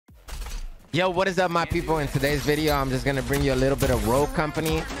Yo, what is up, my people? In today's video, I'm just gonna bring you a little bit of Rogue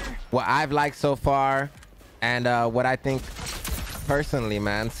Company, what I've liked so far, and what I think personally,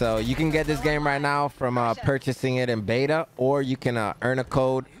 man. So you can get this game right now from purchasing it in beta, or you can earn a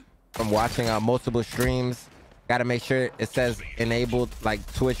code from watching multiple streams. Gotta make sure it says enabled, like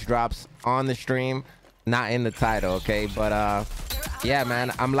Twitch drops on the stream, not in the title, okay? But yeah,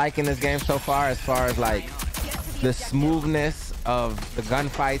 man, I'm liking this game so far, as far as like the smoothness of the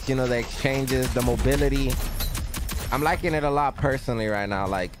gunfights, you know, the exchanges, the mobility. I'm liking it a lot personally right now.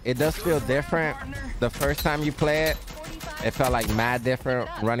 Like, it does feel different. The first time you play it, it felt like mad different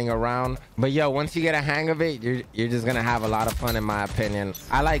running around. But yo, once you get a hang of it, you're just gonna have a lot of fun, in my opinion.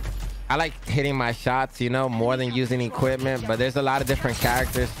 I like hitting my shots, you know, more than using equipment. But there's a lot of different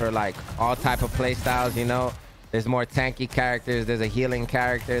characters for like all type of play styles, you know. There's more tanky characters, there's a healing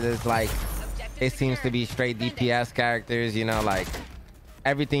character, there's like, it seems to be straight DPS characters, you know, like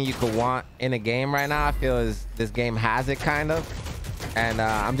everything you could want in a game right now. I feel is this game has it, kind of. And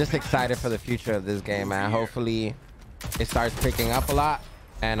I'm just excited for the future of this game, man. Hopefully it starts picking up a lot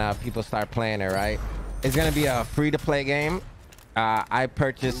and people start playing it, right? It's gonna be a free-to-play game. I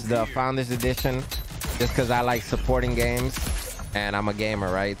purchased the Founders Edition just because I like supporting games, and I'm a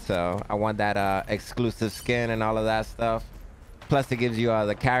gamer, right? So I want that exclusive skin and all of that stuff. Plus, it gives you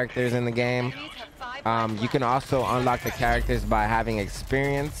the characters in the game. You can also unlock the characters by having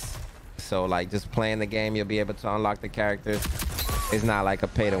experience. So, like, just playing the game, you'll be able to unlock the characters. It's not like a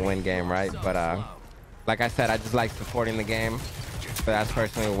pay-to-win game, right? But like I said, I just like supporting the game. So that's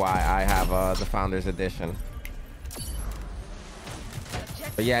personally why I have the Founders Edition.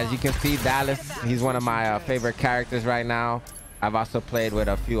 But yeah, as you can see, Dallas, he's one of my favorite characters right now. I've also played with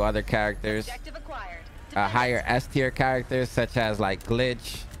a few other characters. Higher S tier characters such as like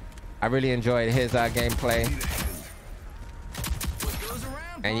Glitch. I really enjoyed his gameplay.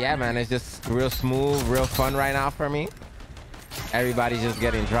 And yeah, man, it's just real smooth, real fun right now for me. Everybody's just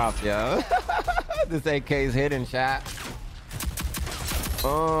getting dropped, yo. This AK's hidden, chat.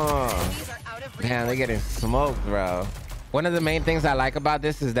 Oh, damn, they're getting smoked, bro. One of the main things I like about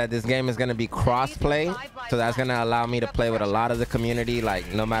this is that this game is going to be cross-play. So that's going to allow me to play with a lot of the community,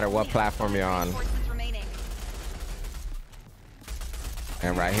 like no matter what platform you're on.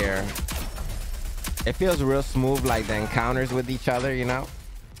 And right here, it feels real smooth, like the encounters with each other, you know.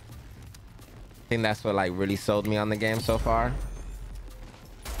 I think that's what like really sold me on the game so far.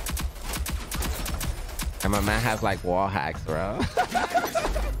 And my man has like wall hacks, bro.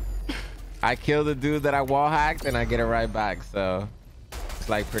 I kill the dude that I wall hacked and I get it right back, so it's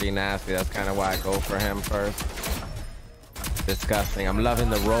like pretty nasty. That's kind of why I go for him first. Disgusting. I'm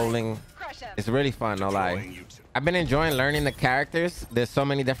loving the rolling. It's really fun, no lie. I've been enjoying learning the characters. There's so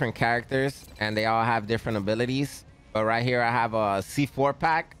many different characters and they all have different abilities. But right here, I have a C4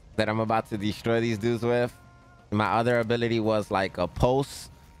 pack that I'm about to destroy these dudes with. My other ability was like a pulse.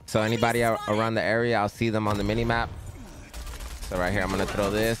 So anybody around the area, I'll see them on the mini map. So right here, I'm going to throw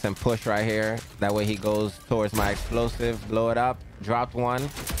this and push right here. That way he goes towards my explosive, blow it up, dropped one.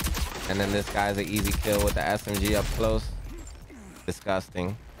 And then this guy's an easy kill with the SMG up close.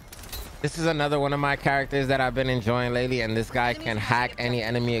 Disgusting. This is another one of my characters that I've been enjoying lately, and this guy can hack any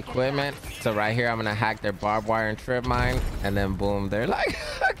enemy equipment. So right here, I'm gonna hack their barbed wire and trip mine, and then boom, they're like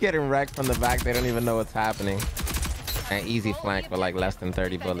getting wrecked from the back. They don't even know what's happening. And easy flank with like less than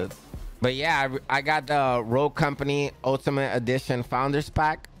 30 bullets. But yeah, I got the Rogue Company Ultimate Edition Founders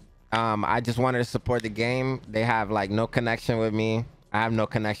Pack. I just wanted to support the game. They have like no connection with me. I have no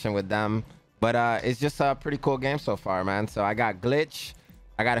connection with them. But it's just a pretty cool game so far, man. So I got Glitch.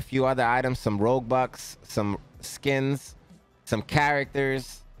 I got a few other items, some rogue bucks, some skins, some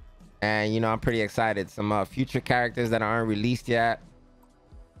characters, and you know, I'm pretty excited. Some future characters that aren't released yet.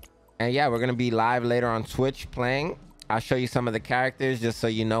 And yeah, we're gonna be live later on Twitch playing. I'll show you some of the characters just so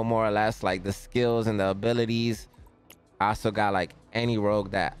you know more or less like the skills and the abilities. I also got like any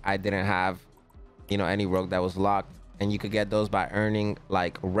rogue that I didn't have, you know, any rogue that was locked, and you could get those by earning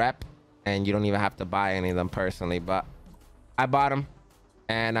like rep, and you don't even have to buy any of them personally, but I bought them.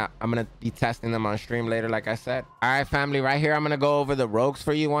 And I'm gonna be testing them on stream later, like I said. All right, family, right here I'm gonna go over the rogues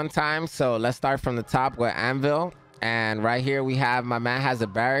for you one time. So let's start from the top with Anvil. And right here we have, my man has a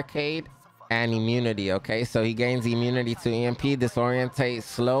barricade and immunity. Okay, so he gains immunity to EMP, disorientate,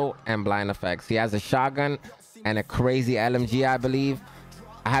 slow, and blind effects. He has a shotgun and a crazy LMG, I believe.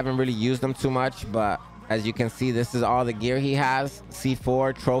 I haven't really used them too much, but as you can see, this is all the gear he has.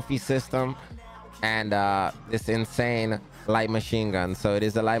 C4 trophy system and this insane light machine gun. So it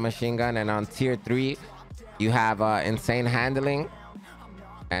is a light machine gun, and on tier 3 you have insane handling,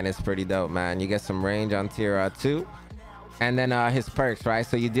 and it's pretty dope, man. You get some range on tier 2, And then his perks, right?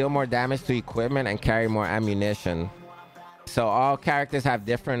 So you deal more damage to equipment and carry more ammunition. So all characters have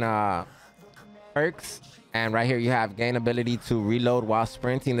different perks. And right here you have gain ability to reload while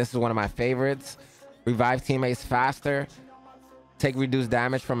sprinting. This is one of my favorites. Revive teammates faster. Take reduced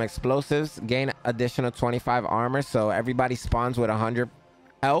damage from explosives. Gain additional 25 armor. So everybody spawns with 100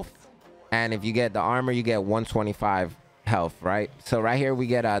 health. And if you get the armor, you get 125 health, right? So right here we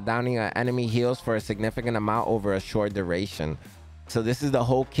get downing enemy heals for a significant amount over a short duration. So this is the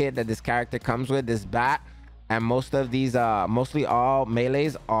whole kit that this character comes with, this bat. And most of these, mostly all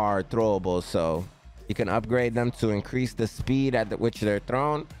melees are throwable. So you can upgrade them to increase the speed at which they're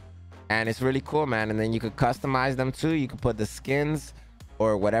thrown. And it's really cool, man. And then you could customize them too. You could put the skins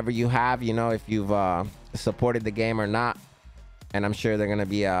or whatever you have, you know, if you've supported the game or not. And I'm sure they're going to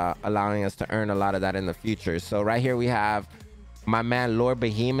be allowing us to earn a lot of that in the future. So right here we have my man Lord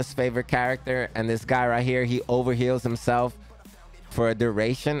Behemoth's favorite character. And this guy right here, he overheals himself for a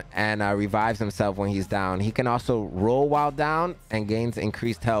duration and revives himself when he's down. He can also roll while down and gains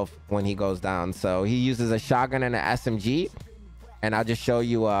increased health when he goes down. So he uses a shotgun and an SMG. And I'll just show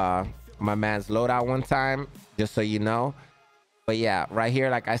you my man's loadout one time, just so you know. But yeah, right here,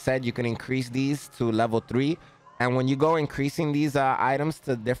 like I said, you can increase these to level 3. And when you go increasing these items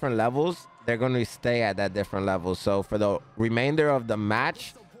to different levels, they're going to stay at that different level. So for the remainder of the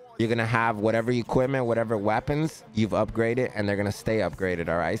match, you're going to have whatever equipment, whatever weapons you've upgraded, and they're going to stay upgraded.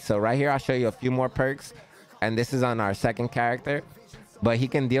 All right. So right here, I'll show you a few more perks. And this is on our second character. But he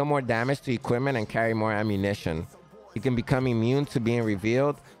can deal more damage to equipment and carry more ammunition. He can become immune to being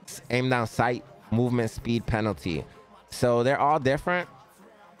revealed. Aim down sight, movement speed penalty. So they're all different.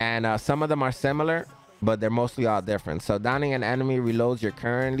 And some of them are similar, but they're mostly all different. So downing an enemy reloads your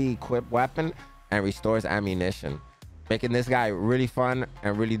currently equipped weapon and restores ammunition, making this guy really fun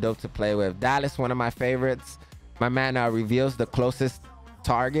and really dope to play with. Dallas, one of my favorites. My man reveals the closest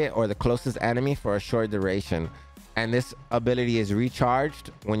target or the closest enemy for a short duration. And this ability is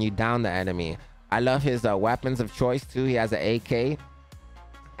recharged when you down the enemy. I love his weapons of choice too. He has an AK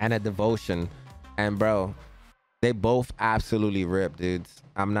and a devotion. And bro, they both absolutely rip, dudes.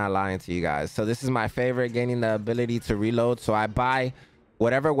 I'm not lying to you guys. So this is my favorite, gaining the ability to reload. So I buy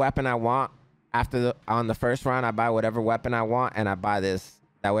whatever weapon I want. On the first round, I buy whatever weapon I want, and I buy this.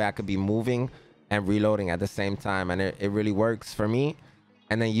 That way I could be moving and reloading at the same time. And it really works for me.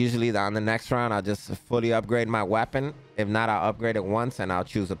 And then usually on the next round, I'll just fully upgrade my weapon. If not, I'll upgrade it once and I'll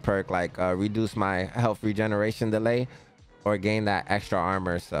choose a perk like reduce my health regeneration delay or gain that extra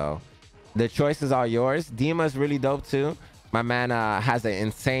armor. So the choices are yours. Dima is really dope too. My man has an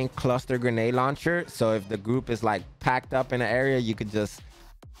insane cluster grenade launcher. So if the group is like packed up in an area, you could just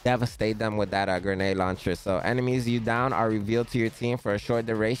devastate them with that grenade launcher. So enemies you down are revealed to your team for a short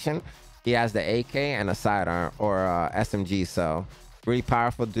duration. He has the AK and a sidearm or SMG. So really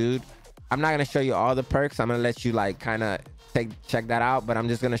powerful dude. I'm not going to show you all the perks. I'm going to let you like kind of check that out, but I'm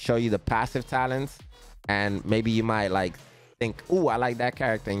just going to show you the passive talents, and maybe you might like think, ooh, I like that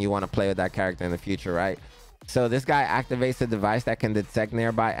character, and you want to play with that character in the future, right? So this guy activates a device that can detect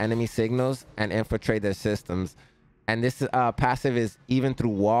nearby enemy signals and infiltrate their systems. And this passive is even through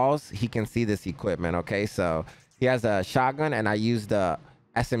walls, he can see this equipment. Okay, so he has a shotgun and I use the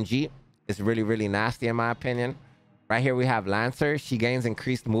SMG. It's really, really nasty in my opinion. Right here we have Lancer. She gains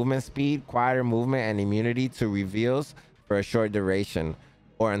increased movement speed, quieter movement, and immunity to reveals for a short duration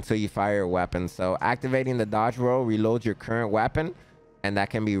or until you fire your weapon. So activating the dodge roll reloads your current weapon, and that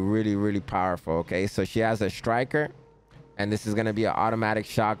can be really, really powerful. Okay, so she has a striker, and this is going to be an automatic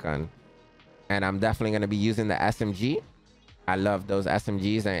shotgun. And I'm definitely going to be using the SMG. I love those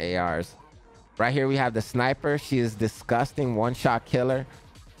SMGs and ARs. Right here we have the sniper. She is disgusting one-shot killer.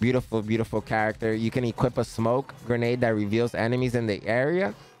 Beautiful, beautiful character. You can equip a smoke grenade that reveals enemies in the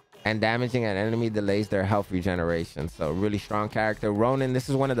area, and damaging an enemy delays their health regeneration. So really strong character. Ronin, this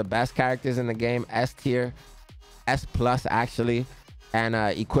is one of the best characters in the game. S tier, S plus actually. And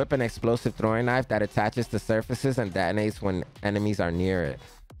equip an explosive throwing knife that attaches to surfaces and detonates when enemies are near it.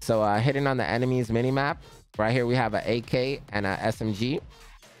 So hitting on the enemy's minimap, right here we have an AK and an SMG.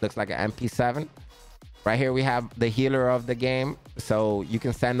 Looks like an MP7. Right here we have the healer of the game. So you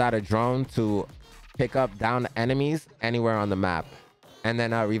can send out a drone to pick up down enemies anywhere on the map. And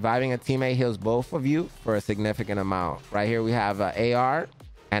then reviving a teammate heals both of you for a significant amount. Right here we have an AR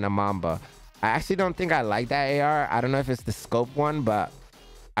and a Mamba. I actually don't think I like that AR. I don't know if it's the scope one, but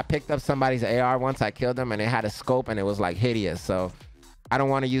I picked up somebody's AR once. I killed them and it had a scope and it was like hideous. So I don't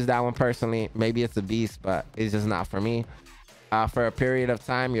want to use that one personally. Maybe it's a beast, but it's just not for me. For a period of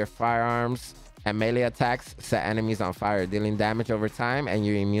time, your firearms and melee attacks set enemies on fire, dealing damage over time, and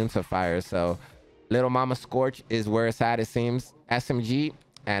you're immune to fire. So Little Mama Scorch is where it's at, it seems. SMG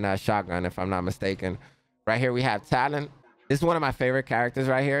and Shotgun, if I'm not mistaken. Right here we have Talon. This is one of my favorite characters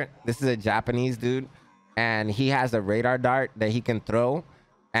right here. This is a Japanese dude, and he has a radar dart that he can throw.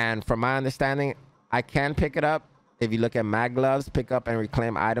 And from my understanding, I can pick it up. If you look at mag gloves, pick up and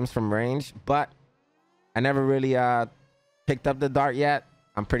reclaim items from range, but I never really picked up the dart yet.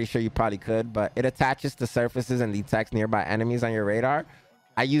 I'm pretty sure you probably could, but it attaches to surfaces and detects nearby enemies on your radar.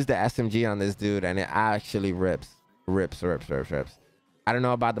 I used the SMG on this dude, and it actually rips. I don't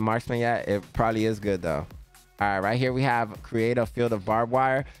know about the marksman yet. It probably is good though. All right, right here we have create a field of barbed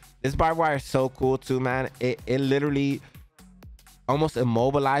wire. This barbed wire is so cool too, man. It literally almost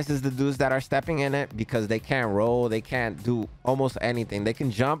immobilizes the dudes that are stepping in it because they can't roll, they can't do almost anything. They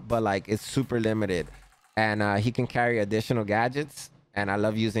can jump, but like it's super limited. And he can carry additional gadgets, and I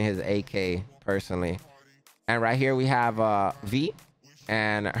love using his AK personally. And right here we have V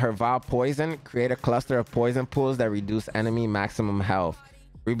and her Vile Poison. Create a cluster of poison pools that reduce enemy maximum health.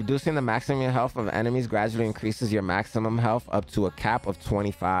 Reducing the maximum health of enemies gradually increases your maximum health up to a cap of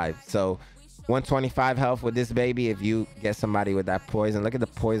 25. So 125 health with this baby if you get somebody with that poison. Look at the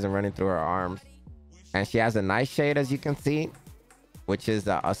poison running through her arms. And she has a Nightshade, as you can see, which is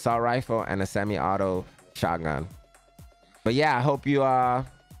the assault rifle and a semi-auto shotgun. But yeah, I hope you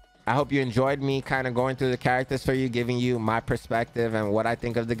enjoyed me kind of going through the characters for you, giving you my perspective and what I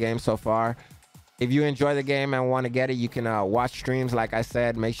think of the game so far. If you enjoy the game and want to get it, you can watch streams. Like I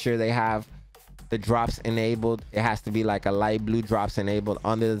said, make sure they have the drops enabled. It has to be like a light blue drops enabled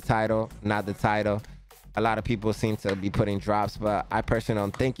under the title, not the title. A lot of people seem to be putting drops, but I personally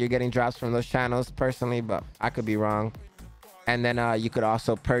don't think you're getting drops from those channels personally, but I could be wrong. And then you could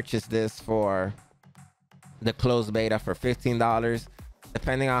also purchase this for the closed beta for $15.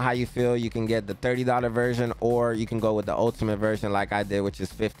 Depending on how you feel, you can get the $30 version, or you can go with the ultimate version like I did, which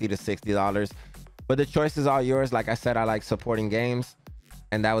is $50 to $60. But the choice is all yours. Like I said, I like supporting games,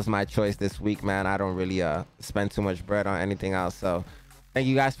 and that was my choice this week, man. I don't really spend too much bread on anything else. So thank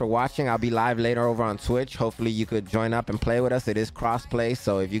you guys for watching. I'll be live later over on Twitch. Hopefully you could join up and play with us. It is cross-play,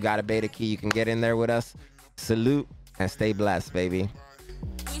 so if you got a beta key, you can get in there with us. Salute and stay blessed, baby.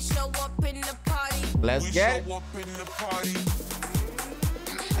 We show up in the party. Let's get it. We show up in the party.